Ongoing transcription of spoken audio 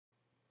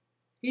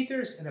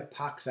Ethers and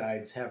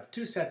epoxides have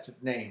two sets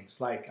of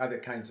names, like other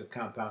kinds of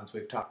compounds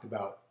we've talked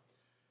about.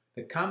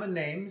 The common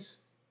names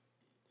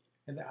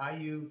and the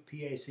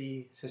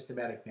IUPAC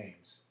systematic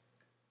names.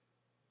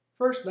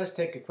 First, let's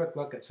take a quick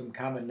look at some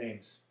common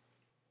names.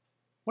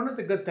 One of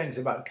the good things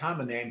about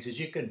common names is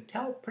you can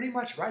tell pretty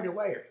much right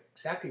away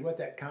exactly what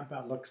that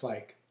compound looks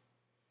like.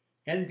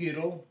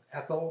 N-butyl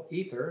ethyl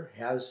ether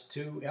has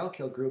two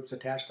alkyl groups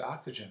attached to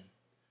oxygen.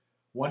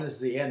 One is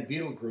the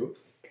N-butyl group.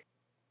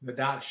 The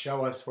dots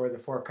show us where the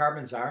 4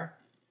 carbons are.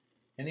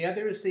 And the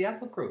other is the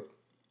ethyl group,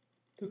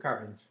 2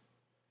 carbons.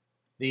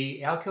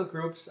 The alkyl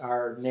groups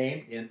are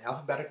named in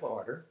alphabetical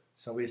order.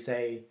 So we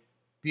say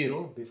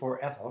butyl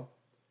before ethyl.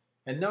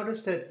 And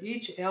notice that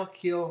each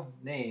alkyl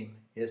name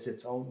is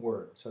its own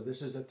word. So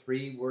this is a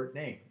 3-word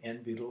name,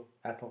 N-butyl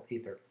ethyl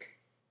ether.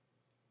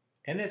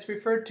 And it's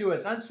referred to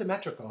as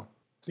unsymmetrical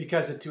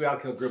because the 2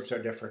 alkyl groups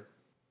are different.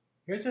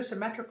 Here's a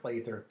symmetrical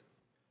ether,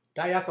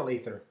 diethyl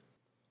ether.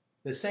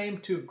 The same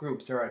 2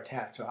 groups are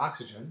attached to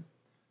oxygen,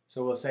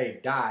 so we'll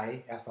say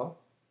diethyl.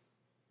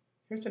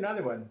 Here's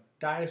another one,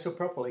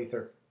 diisopropyl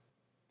ether.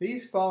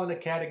 These fall in a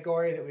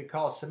category that we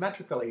call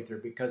symmetrical ether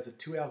because the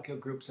 2 alkyl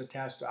groups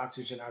attached to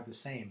oxygen are the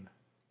same.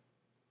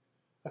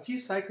 A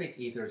few cyclic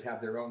ethers have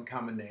their own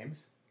common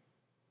names.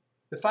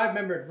 The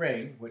 5-membered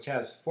ring, which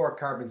has 4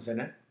 carbons in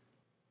it,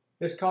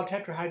 is called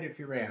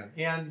tetrahydrofuran,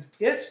 and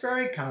it's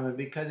very common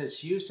because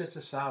it's used as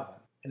a solvent.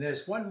 And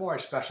there's one more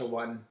special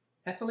one,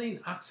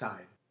 ethylene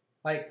oxide.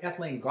 Like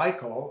ethylene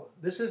glycol,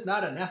 this is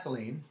not an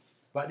ethylene,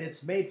 but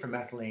it's made from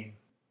ethylene,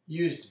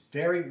 used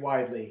very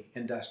widely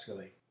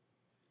industrially.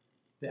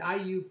 The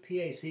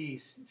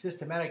IUPAC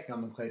systematic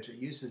nomenclature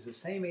uses the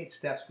same 8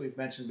 steps we've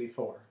mentioned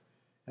before,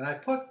 and I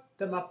put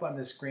them up on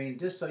the screen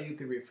just so you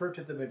can refer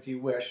to them if you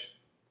wish.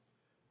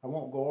 I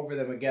won't go over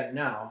them again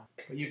now,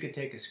 but you can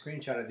take a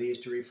screenshot of these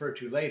to refer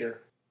to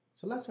later.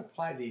 So let's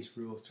apply these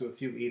rules to a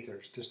few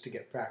ethers just to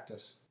get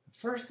practice. The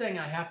first thing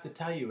I have to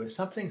tell you is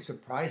something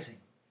surprising.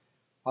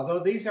 Although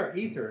these are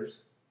ethers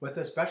with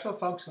a special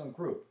functional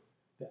group,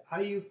 the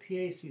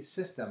IUPAC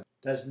system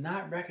does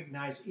not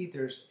recognize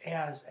ethers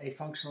as a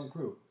functional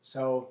group.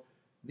 So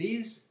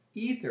these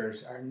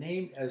ethers are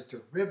named as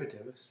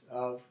derivatives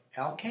of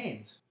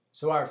alkanes.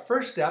 So our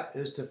first step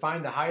is to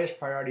find the highest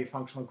priority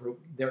functional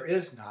group. There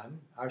is none.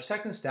 Our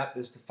second step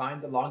is to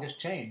find the longest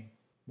chain.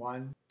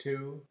 1,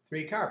 2,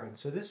 3 carbons.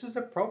 So this is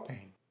a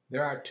propane.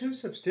 There are 2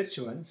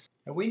 substituents,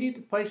 and we need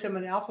to place them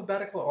in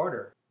alphabetical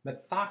order.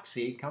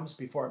 Methoxy comes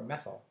before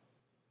methyl.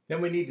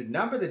 Then we need to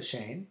number the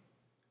chain.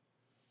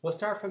 We'll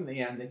start from the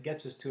end. That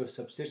gets us to a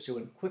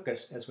substituent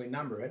quickest as we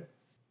number it.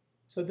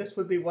 So this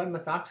would be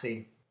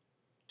 1-methoxy,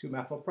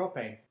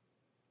 2-methylpropane.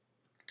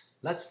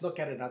 Let's look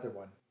at another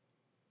one.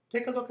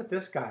 Take a look at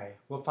this guy.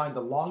 We'll find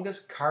the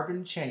longest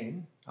carbon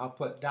chain. I'll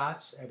put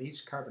dots at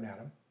each carbon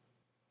atom.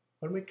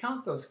 When we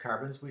count those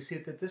carbons, we see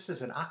that this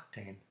is an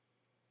octane.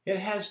 It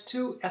has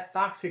 2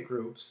 ethoxy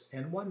groups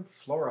and 1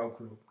 fluoro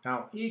group.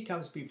 Now, E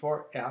comes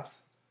before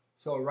F,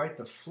 so we'll write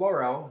the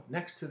fluoro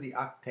next to the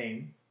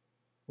octane.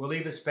 We'll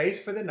leave a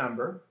space for the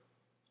number,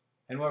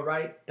 and we'll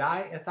write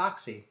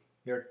diethoxy.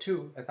 There are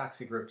 2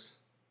 ethoxy groups.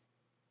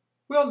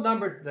 We'll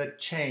number the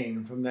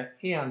chain from the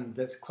end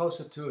that's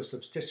closest to a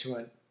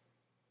substituent,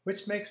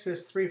 which makes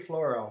this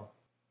 3-fluoro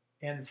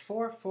and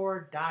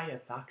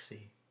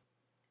 4,4-diethoxy.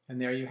 And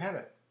there you have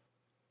it.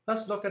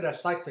 Let's look at a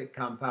cyclic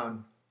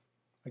compound.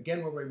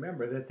 Again, we'll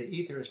remember that the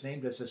ether is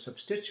named as a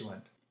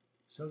substituent.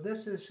 So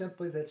this is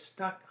simply that's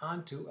stuck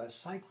onto a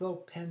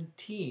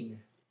cyclopentene.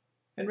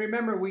 And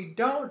remember, we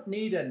don't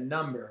need a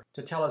number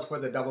to tell us where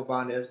the double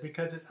bond is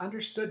because it's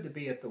understood to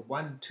be at the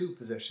 1,2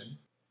 position.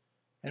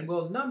 And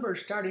we'll number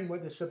starting where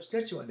the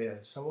substituent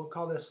is. So we'll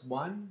call this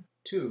 1,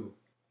 2,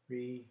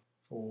 3,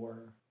 4,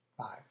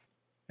 5.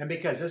 And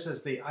because this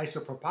is the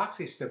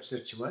isopropoxy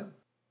substituent,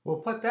 we'll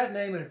put that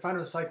name in front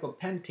of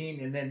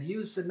cyclopentene and then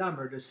use the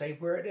number to say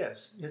where it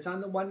is. It's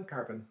on the 1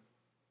 carbon.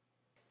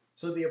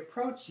 So the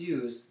approach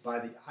used by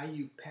the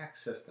IUPAC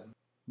system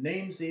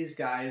names these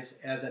guys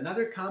as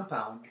another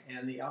compound,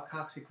 and the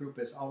alkoxy group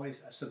is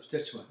always a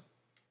substituent.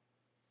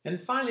 And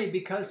finally,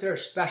 because they're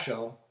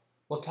special,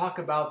 we'll talk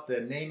about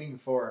the naming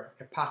for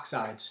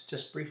epoxides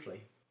just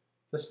briefly.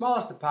 The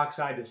smallest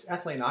epoxide is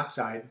ethylene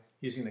oxide,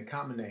 using the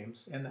common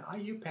names, and the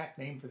IUPAC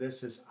name for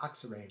this is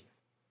oxirane.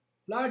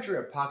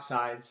 Larger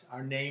epoxides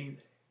are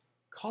named,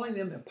 calling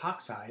them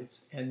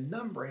epoxides, and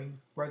numbering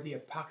where the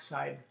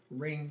epoxide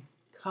ring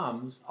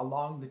comes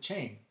along the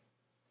chain.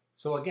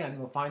 So again,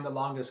 we'll find the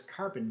longest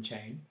carbon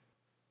chain.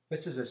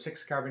 This is a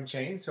 6-carbon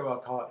chain, so I'll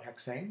call it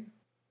hexane.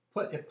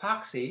 Put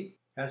epoxy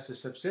as the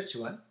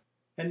substituent,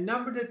 and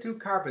number the 2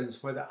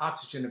 carbons where the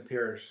oxygen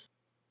appears.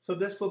 So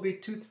this will be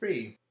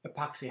 2,3,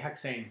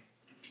 epoxyhexane.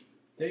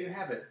 There you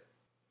have it.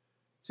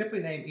 Simply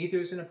name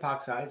ethers and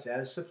epoxides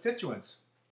as substituents.